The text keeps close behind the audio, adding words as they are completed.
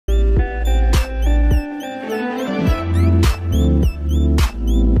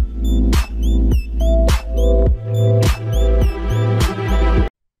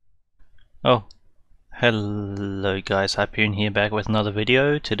Hello guys, Hyeperion here, back with another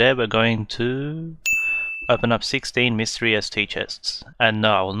video. Today we're going to open up 16 mystery ST chests. And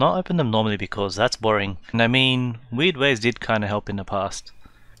no, I will not open them normally because that's boring. And I mean, weird ways did kinda help in the past.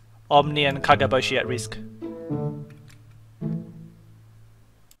 Omni and Kagaboshi at risk.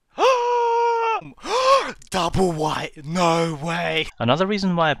 Double white, no way! Another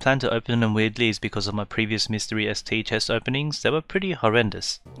reason why I plan to open them weirdly is because of my previous mystery ST chest openings. They were pretty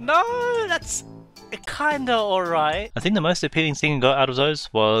horrendous. No, that's kinda alright. I think the most appealing thing I got out of those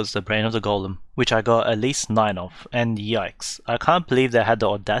was the Brain of the Golem, which I got at least 9 of, and yikes, I can't believe they had the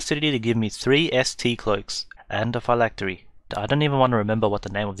audacity to give me 3 ST cloaks and a phylactery. I don't even want to remember what the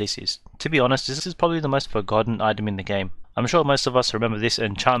name of this is. To be honest, this is probably the most forgotten item in the game. I'm sure most of us remember this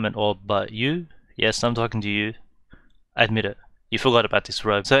enchantment orb, but you? Yes, I'm talking to you. Admit it, you forgot about this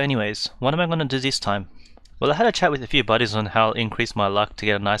robe. So anyways, what am I going to do this time? Well, I had a chat with a few buddies on how to increase my luck to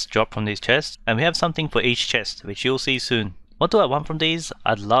get a nice drop from these chests, and we have something for each chest, which you'll see soon. What do I want from these?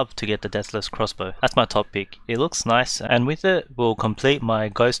 I'd love to get the Deathless Crossbow. That's my top pick. It looks nice, and with it will complete my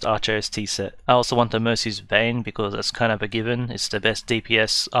Ghost Archer ST set. I also want the Mercy's Vein because that's kind of a given. It's the best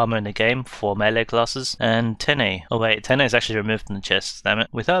DPS armor in the game for melee classes. And 10A. Oh wait, 10A is actually removed from the chest, damn it.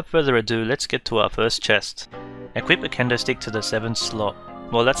 Without further ado, let's get to our first chest. Equip a kendo stick to the 7th slot.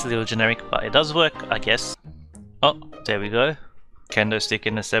 Well, that's a little generic, but it does work, I guess. Oh, there we go. Kendo stick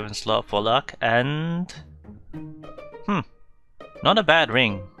in the 7th slot for luck, and... not a bad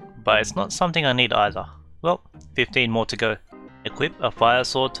ring, but it's not something I need either. Well, 15 more to go. Equip a fire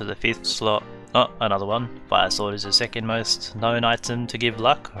sword to the 5th slot. Oh, another one. Fire sword is the second most known item to give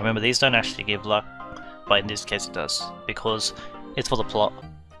luck. Remember, these don't actually give luck, but in this case it does, because it's for the plot.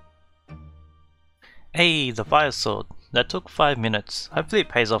 Hey, the fire sword. That took 5 minutes. Hopefully it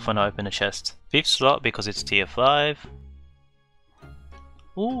pays off when I open a chest. 5th slot because it's tier 5.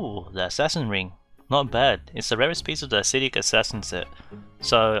 Ooh, the assassin ring. Not bad. It's the rarest piece of the acidic assassin set,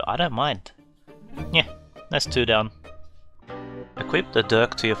 so I don't mind. Yeah, that's 2 down. Equip the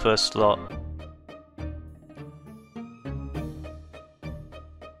dirk to your 1st slot.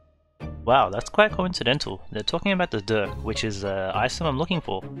 Wow, that's quite coincidental. They're talking about the dirk, which is the item I'm looking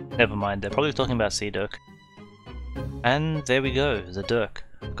for. Never mind, they're probably talking about sea dirk. And there we go, the dirk.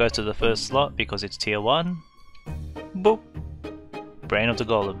 Goes to the 1st slot because it's tier 1. Boop! Brain of the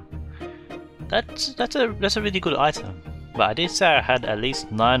Golem. That's a really good item, but I did say I had at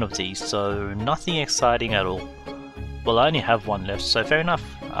least 9 of these, so nothing exciting at all. Well, I only have 1 left, so fair enough.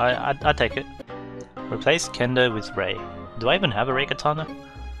 I take it. Replace Kendo with Ray. Do I even have a Ray Katana?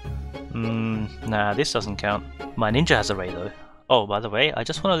 Nah, this doesn't count. My ninja has a Ray though. Oh, by the way, I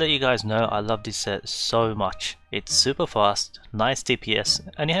just want to let you guys know I love this set so much. It's super fast, nice DPS,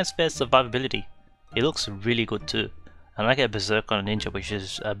 and it has fair survivability. It looks really good too, and I get Berserk on a ninja, which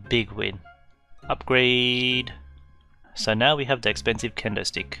is a big win. Upgrade. So now we have the expensive kendo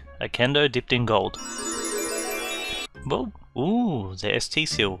stick, a kendo dipped in gold. Well, ooh, the ST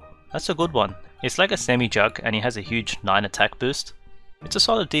seal. That's a good one. It's like a semi-jug and it has a huge 9 attack boost. It's a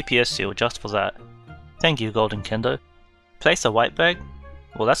solid DPS seal just for that. Thank you, golden kendo. Place a white bag.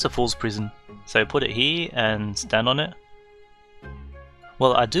 Well, that's a fool's prison. So put it here and stand on it.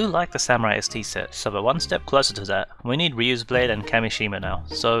 Well, I do like the Samurai ST set, so we're one step closer to that. We need Ryu's blade and Kamishima now,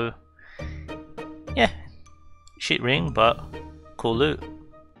 so... yeah, shit ring, but cool loot.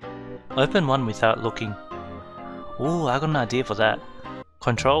 Open one without looking. Ooh, I got an idea for that.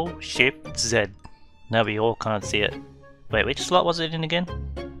 Control, Shift, Z. Now we all can't see it. Wait, which slot was it in again?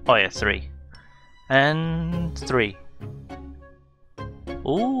 Oh yeah, 3. And 3.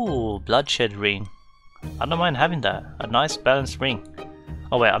 Ooh, bloodshed ring. I don't mind having that. A nice balanced ring.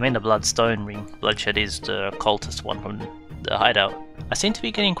 Oh wait, I mean the bloodstone ring. Bloodshed is the cultist one from the hideout. I seem to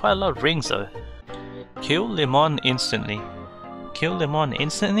be getting quite a lot of rings though. Kill Lemon instantly. Kill Lemon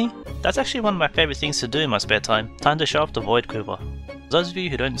instantly? That's actually one of my favorite things to do in my spare time. Time to show off the Void Quiver. For those of you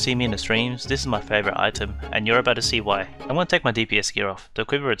who don't see me in the streams, this is my favorite item, and you're about to see why. I'm going to take my DPS gear off. The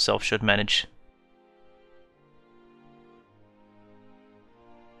quiver itself should manage.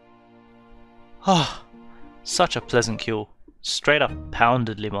 Ah, such a pleasant kill. Straight up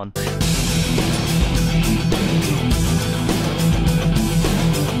pounded Lemon.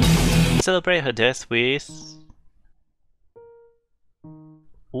 Celebrate her death with...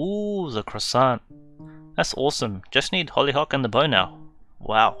 ooh, the croissant. That's awesome. Just need Hollyhock and the bow now.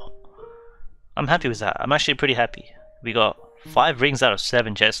 Wow. I'm happy with that. I'm actually pretty happy. We got 5 rings out of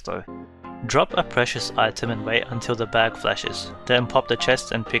 7 chests though. Drop a precious item and wait until the bag flashes. Then pop the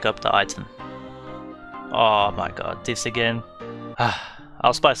chest and pick up the item. Oh my god, this again.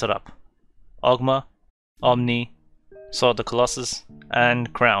 I'll spice it up. Ogmur, Omni, Sword of the Colossus,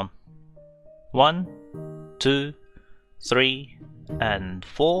 and Crown. 1, 2, 3, and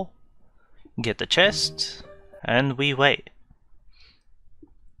 4. Get the chest, and we wait.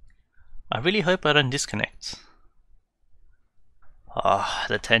 I really hope I don't disconnect. Ah,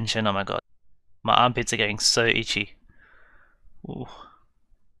 the tension, oh my god. My armpits are getting so itchy. Ooh.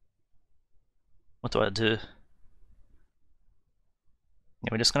 What do I do? Yeah,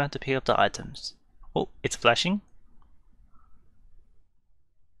 we're just gonna have to pick up the items. Oh, it's flashing.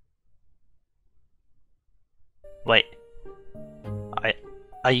 Wait.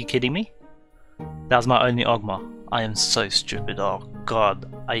 Are you kidding me? That was my only Ogmur. I am so stupid. Oh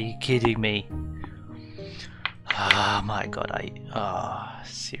god, are you kidding me? Ah, my god,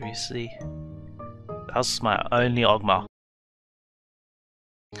 seriously? That was my only Ogmur.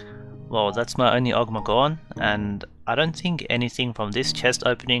 Well, that's my only Ogmur gone, and I don't think anything from this chest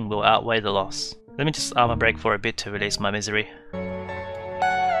opening will outweigh the loss. Let me just armor break for a bit to release my misery.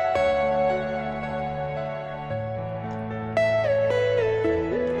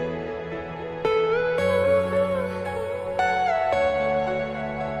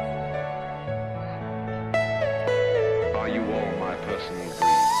 Are you all my personal dreams?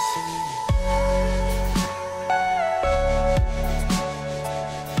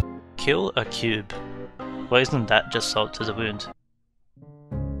 Kill a cube. Well, isn't that just salt to the wound?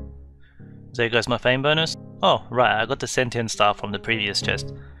 There goes my fame bonus. Oh, right, I got the sentient star from the previous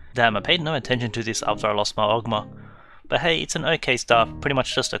chest. Damn, I paid no attention to this after I lost my Ogmur. But hey, it's an okay star, pretty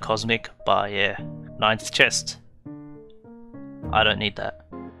much just a cosmic, but yeah. 9th chest. I don't need that.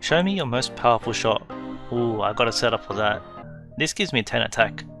 Show me your most powerful shot. Ooh, I got a setup for that. This gives me 10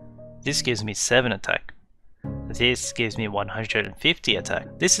 attack. This gives me 7 attack. This gives me 150 attack.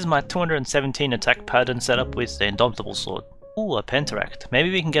 This is my 217 attack pattern setup with the Indomitable Sword. Ooh, a Penteract.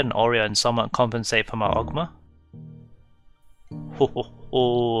 Maybe we can get an Oreo and somewhat compensate for my Ogmur.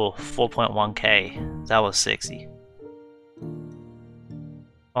 Oh, 4.1k. That was sexy.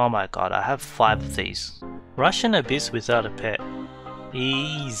 Oh my god, I have 5 of these. Russian Abyss without a pet.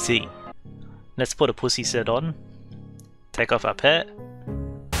 Easy. Let's put a pussy set on. Take off our pet.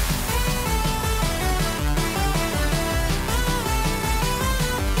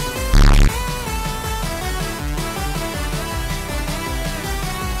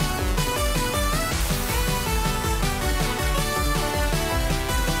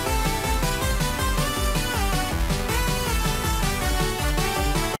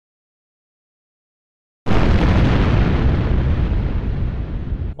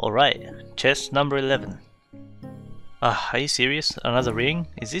 Alright, chest number 11. Ah, are you serious? Another ring?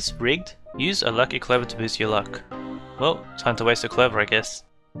 Is this rigged? Use a lucky clover to boost your luck. Well, time to waste a clover, I guess.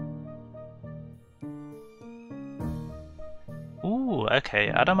 Ooh,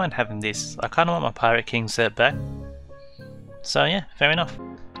 okay, I don't mind having this. I kinda want my Pirate King set back. So yeah, fair enough.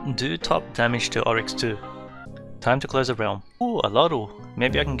 Do top damage to Oryx too. Time to close a realm. Ooh, a Lotto.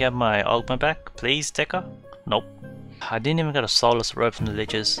 Maybe I can get my Ogmur back, please, Decker? Nope. I didn't even get a soulless robe from the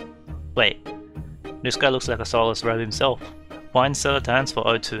Liches. Wait, this guy looks like a soulless robe himself. Wine Cellar to hands for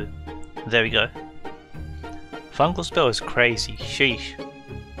O2. There we go. Fungal spell is crazy, sheesh.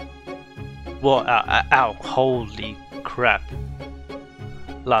 Whoa, ow, holy crap.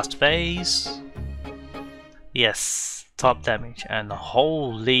 Last phase. Yes, top damage, and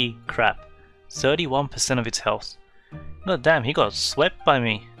holy crap. 31% of its health. God damn, he got swept by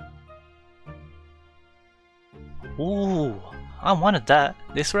me. Ooh, I wanted that.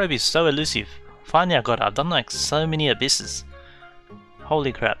 This robe is so elusive. Finally I got it. I've done like so many abysses.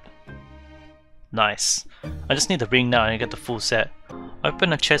 Holy crap. Nice. I just need the ring now and I get the full set.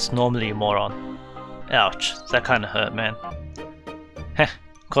 Open a chest normally, you moron. Ouch, that kinda hurt, man. Heh,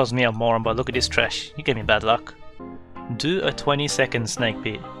 calls me a moron, but look at this trash. You gave me bad luck. Do a 20-second snake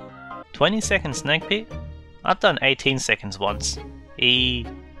pit. 20-second snake pit? I've done 18 seconds once.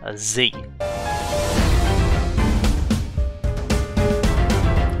 Easy.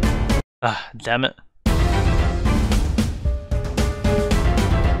 Ah, damn it.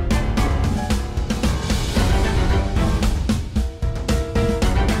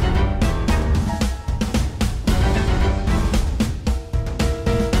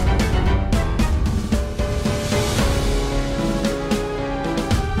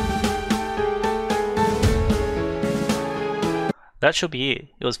 That should be it.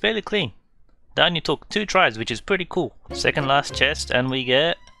 It was fairly clean. That only took 2 tries, which is pretty cool. Second last chest and we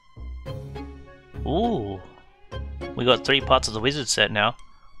get... Ooh, we got 3 parts of the wizard set now.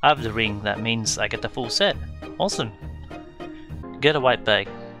 I have the ring, that means I get the full set. Awesome. Get a white bag.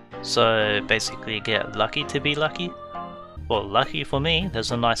 So basically get lucky to be lucky. Well, lucky for me,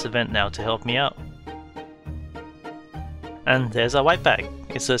 there's a nice event now to help me out. And there's a white bag.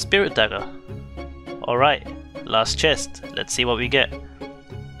 It's a spirit dagger. Alright, last chest. Let's see what we get.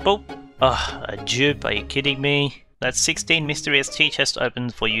 Boop! Ah, a dupe, are you kidding me? That's 16 Mystery ST chests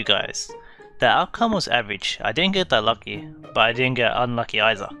opened for you guys. The outcome was average. I didn't get that lucky, but I didn't get unlucky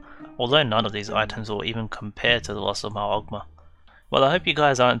either. Although none of these items will even compare to the loss of my Ogmur. Well, I hope you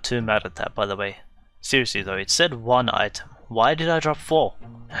guys aren't too mad at that, by the way. Seriously though, it said 1 item. Why did I drop 4?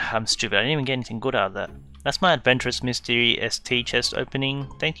 I'm stupid, I didn't even get anything good out of that. That's my Adventurous Mystery ST chest opening.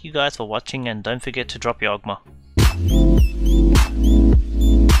 Thank you guys for watching and don't forget to drop your Ogmur.